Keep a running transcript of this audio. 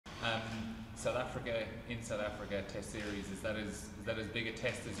South Africa in South Africa Test series, is that as big a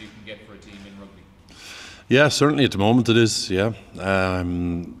test as you can get for a team in rugby? Yeah, certainly at the moment it is. Yeah,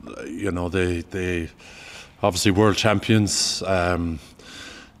 you know, they obviously world champions.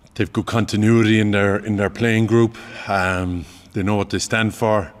 They've good continuity in their playing group. They know what they stand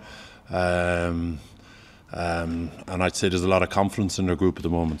for. And I'd say there's a lot of confidence in their group at the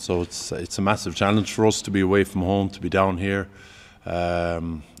moment. So it's a massive challenge for us to be away from home, to be down here.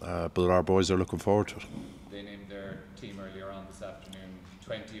 But our boys are looking forward to it. They named their team earlier on this afternoon.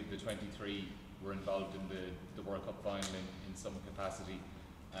 20 of the 23 were involved in the World Cup final in some capacity.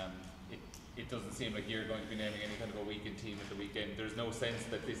 It doesn't seem like you're going to be naming any kind of a weekend team at the weekend. There's no sense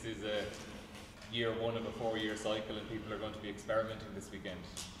that this is a year one of a 4-year cycle and people are going to be experimenting this weekend.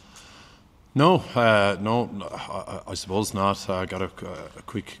 No, I suppose not. I got a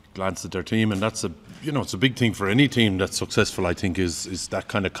quick glance at their team, and that's it's a big thing for any team that's successful. I think is that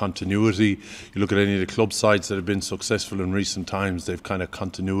kind of continuity. You look at any of the club sides that have been successful in recent times; they've kind of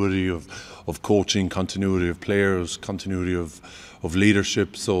continuity of coaching, continuity of players, continuity of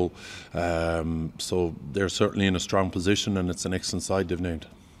leadership. So they're certainly in a strong position, and it's an excellent side they've named.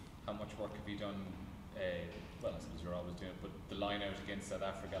 How much work have you done? Well, I suppose you're always doing it, but the line out against South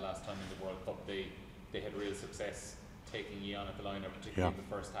Africa last time in the World Cup, they had real success taking you on at the line out, particularly in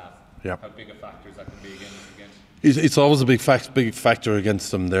the first half. Yeah. How big a factor is that going to be again? It's always a big factor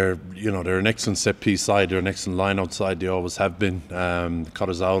against them. They're an excellent set piece side. They're an excellent line out side. They always have been. Cut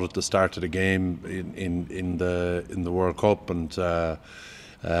us out at the start of the game in the World Cup, and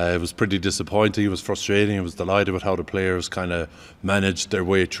it was pretty disappointing. It was frustrating. I was delighted with how the players kind of managed their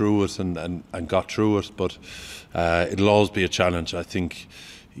way through it and got through it. But it'll always be a challenge. I think,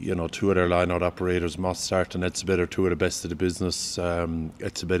 two of their line-out operators, Mossart and Etzebeth, are two of the best of the business.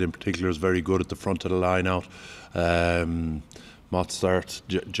 Etzebeth in particular is very good at the front of the line-out. Mossart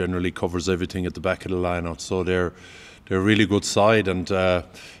generally covers everything at the back of the line-out. So they're a really good side, and I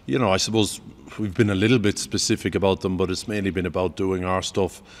suppose we've been a little bit specific about them, but it's mainly been about doing our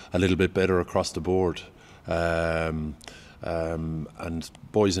stuff a little bit better across the board. And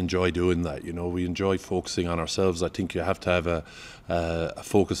boys enjoy doing that. We enjoy focusing on ourselves. I think you have to have a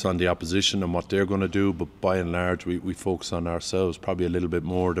focus on the opposition and what they're going to do, but by and large we focus on ourselves probably a little bit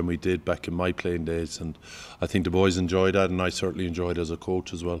more than we did back in my playing days, and I think the boys enjoy that, and I certainly enjoyed it as a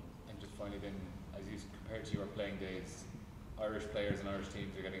coach as well. And just finally then, as you compared to your playing days, Irish players and Irish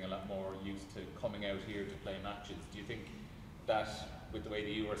teams are getting a lot more used to coming out here to play matches. Do you think that, with the way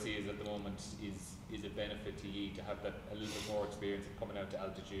the URC is at the moment, is a benefit to you to have that a little bit more experience of coming out to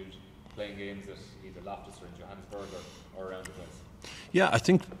altitude, playing games at either Loftus or in Johannesburg or around the place? Yeah, I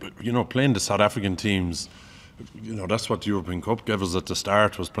think playing the South African teams, that's what the European Cup gave us at the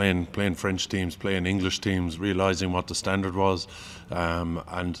start, was playing French teams, playing English teams, realising what the standard was,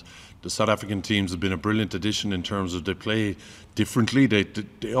 and the South African teams have been a brilliant addition in terms of they play differently.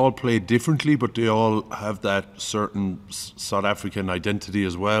 They all play differently, but they all have that certain South African identity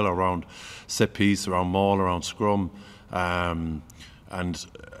as well, around set piece, around maul, around scrum, and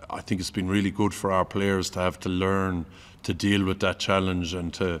I think it's been really good for our players to have to learn to deal with that challenge,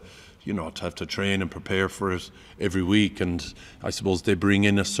 and to have to train and prepare for it every week. And I suppose they bring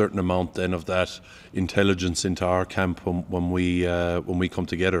in a certain amount then of that intelligence into our camp when we come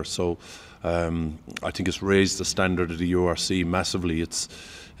together. So I think it's raised the standard of the URC massively.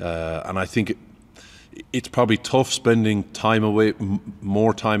 And I think it's probably tough spending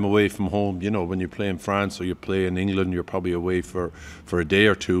more time away from home. When you play in France or you play in England, you're probably away for a day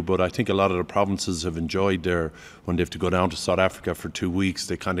or two. But I think a lot of the provinces have enjoyed when they have to go down to South Africa for 2 weeks.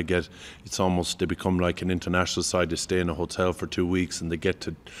 They kind of they become like an international side. They stay in a hotel for 2 weeks, and they get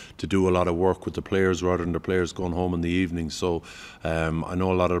to do a lot of work with the players rather than the players going home in the evening. So I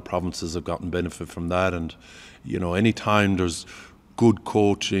know a lot of the provinces have gotten benefit from that. And any time there's good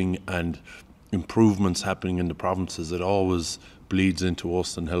coaching and improvements happening in the provinces, it always bleeds into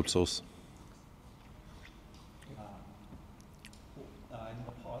us and helps us. In the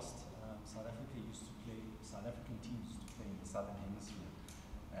past, South African teams used to play in the Southern Hemisphere,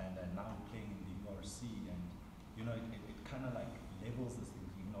 and now we're playing in the URC, and it kind of like levels this thing.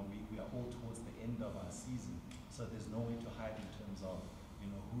 We are all towards the end of our season, so there's no way to hide in terms of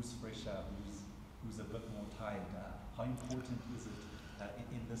who's fresher, who's a bit more tired. How important is it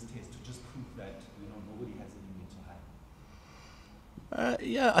in this test to just prove that nobody has anything to hide?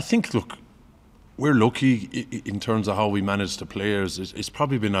 Yeah, I think, look, we're lucky in terms of how we manage the players. It's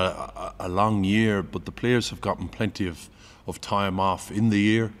probably been a long year, but the players have gotten plenty of time off in the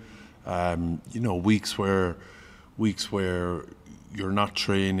year. Weeks where you're not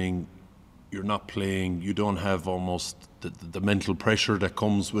training, you're not playing, you don't have almost the mental pressure that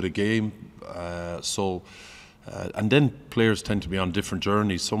comes with a game. And then players tend to be on different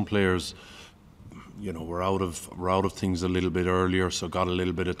journeys. Some players, you know, were out of things a little bit earlier, so got a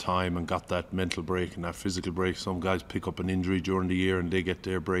little bit of time and got that mental break and that physical break. Some guys pick up an injury during the year and they get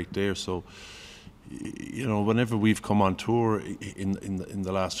their break there. So, you know, whenever we've come on tour in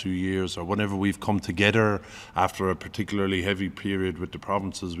the last few years, or whenever we've come together after a particularly heavy period with the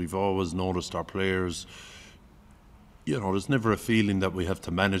provinces, we've always noticed our players, you know, there's never a feeling that we have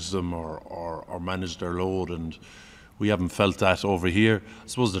to manage them or manage their load, and we haven't felt that over here. I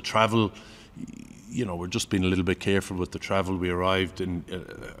suppose the travel, you know, we're just being a little bit careful with the travel. We arrived in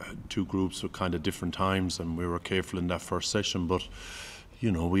 2 groups with kind of different times, and we were careful in that first session, but you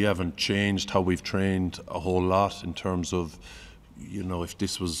know, we haven't changed how we've trained a whole lot in terms of, you know, if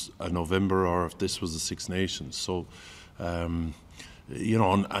this was a November or if this was the Six Nations. So, you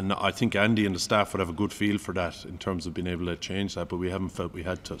know, and I think Andy and the staff would have a good feel for that in terms of being able to change that, but we haven't felt we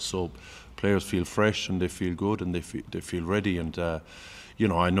had to. So players feel fresh and they feel good and they feel ready. And, you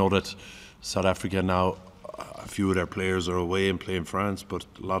know, I know that South Africa now, a few of their players are away and play in France, but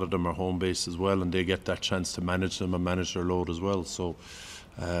a lot of them are home based as well, and they get that chance to manage them and manage their load as well. So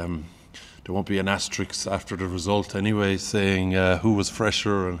there won't be an asterisk after the result anyway saying who was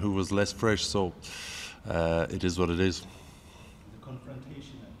fresher and who was less fresh. So it is what it is. The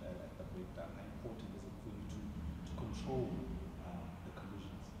confrontation at the breakdown, how important is it for you to control the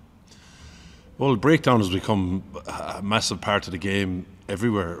collisions? Well, breakdown has become a massive part of the game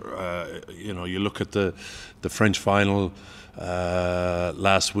everywhere. You know, you look at the French final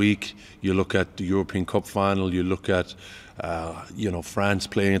last week, you look at the European Cup final, you look at you know, France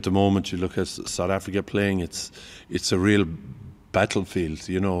playing at the moment, you look at South Africa playing. It's a real battlefield.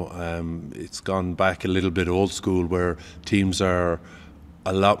 You know, it's gone back a little bit old school where teams are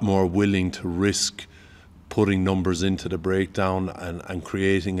a lot more willing to risk putting numbers into the breakdown and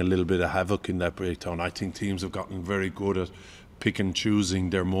creating a little bit of havoc in that breakdown. I think teams have gotten very good at pick and choosing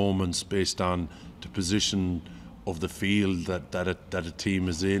their moments based on the position of the field that a team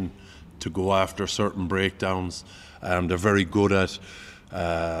is in to go after certain breakdowns. They're very good at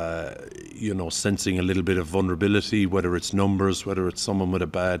you know, sensing a little bit of vulnerability, whether it's numbers, whether it's someone with a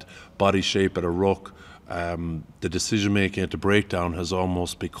bad body shape at a ruck. The decision making at the breakdown has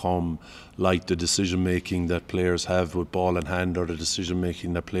almost become like the decision making that players have with ball in hand, or the decision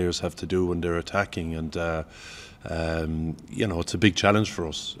making that players have to do when they're attacking. And you know, it's a big challenge for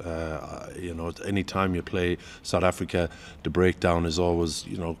us. You know, any time you play South Africa, the breakdown is always,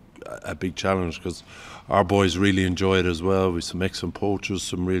 you know, a big challenge, because our boys really enjoy it as well. We've some excellent poachers,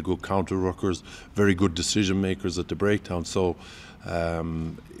 some real good counter ruckers, very good decision makers at the breakdown. So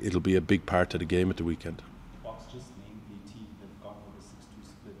it'll be a big part of the game at the weekend. Box just named the team. They've gone for the 6-2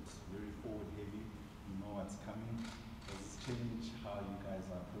 split, very forward heavy. You know what's coming. Does this change how you guys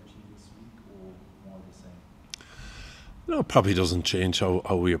are approaching this week, or more the same? No, it probably doesn't change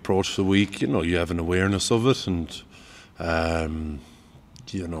how we approach the week. You know, you have an awareness of it, and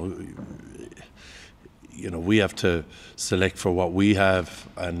you know, we have to select for what we have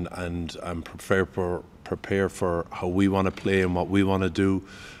and prepare for how we want to play and what we want to do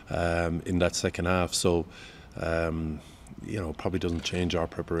in that second half. So, you know, it probably doesn't change our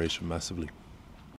preparation massively.